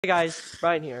Hey guys,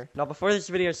 Brian here. Now before this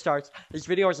video starts, this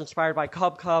video is inspired by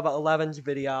CUBCUB11's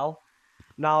video.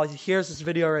 Now here's this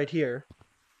video right here.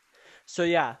 So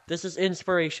yeah, this is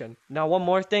inspiration. Now one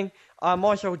more thing, I'm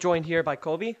also joined here by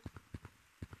Kobe.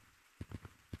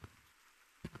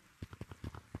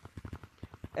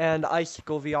 And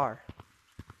Icicle VR.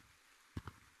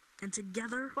 And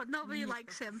together, But nobody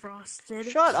likes him. Frosted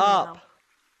Shut Trio. up!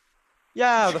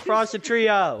 Yeah, the Frosted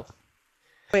Trio.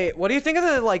 Wait, what do you think of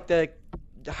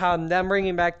them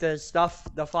bringing back the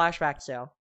flashback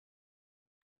sale?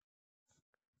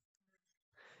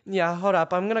 Yeah, hold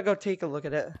up, I'm gonna go take a look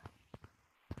at it.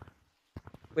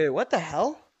 Wait, what the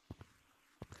hell?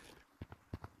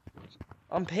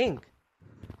 I'm pink.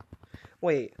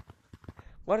 Wait,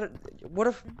 what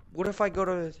if I go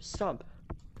to Stump?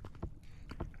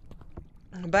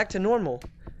 Back to normal.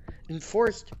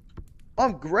 Enforced.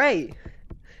 I'm gray.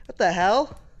 What the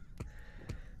hell?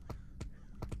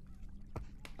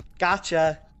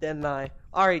 Gotcha, didn't I?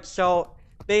 Alright, so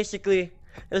basically,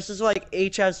 this is like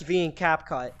HSV and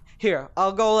CapCut. Here,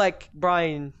 I'll go like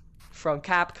Brian from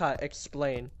CapCut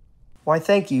explain. Why,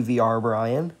 thank you, VR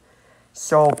Brian.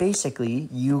 So basically,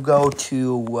 you go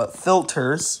to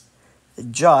filters,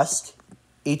 adjust,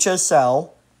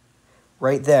 HSL,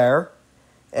 right there,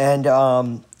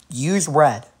 and use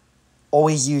red.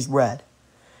 Always use red.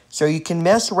 So you can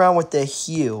mess around with the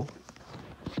hue.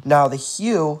 Now the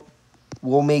hue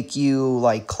will make you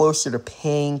like closer to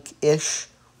pink-ish,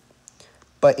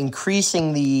 but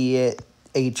increasing the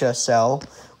HSL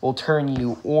will turn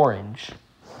you orange.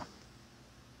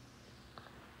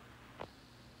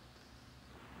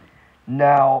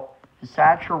 Now, the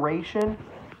saturation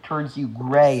turns you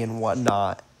gray and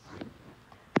whatnot.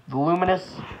 The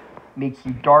luminous makes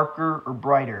you darker or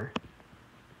brighter.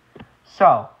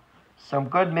 So, some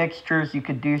good mixtures, you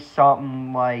could do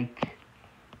something like,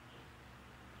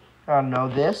 I don't know,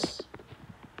 this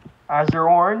as your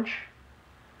orange.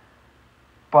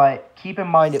 But keep in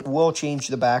mind it will change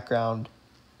the background.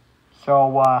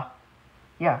 So,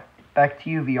 yeah, back to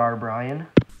you, VR Brian.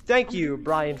 Thank you,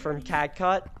 Brian from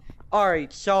CapCut.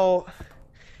 Alright, so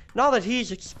now that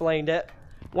he's explained it,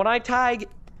 when I tag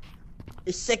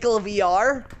Icicle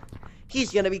VR,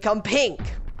 he's gonna become pink.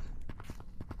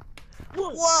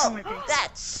 Whoa,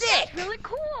 that's sick! Really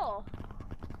cool.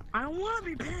 I don't want to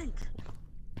be pink.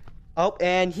 Oh,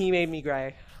 and he made me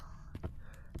gray.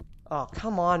 Oh,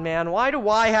 come on, man. Why do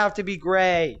I have to be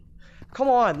gray? Come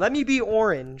on, let me be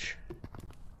orange.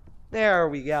 There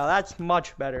we go. That's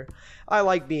much better. I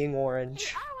like being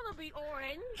orange. I want to be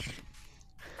orange.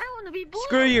 I want to be blue.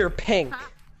 Screw your pink.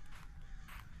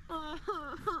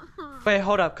 Wait,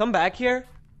 hold up. Come back here.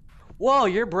 Whoa,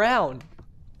 you're brown.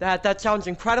 That sounds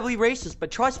incredibly racist,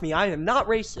 but trust me, I am not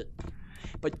racist.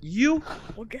 But you...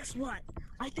 Well, guess what?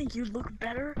 I think you'd look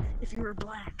better if you were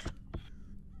black.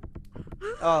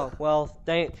 Oh, well,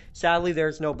 sadly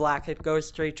there's no black. It goes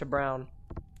straight to brown.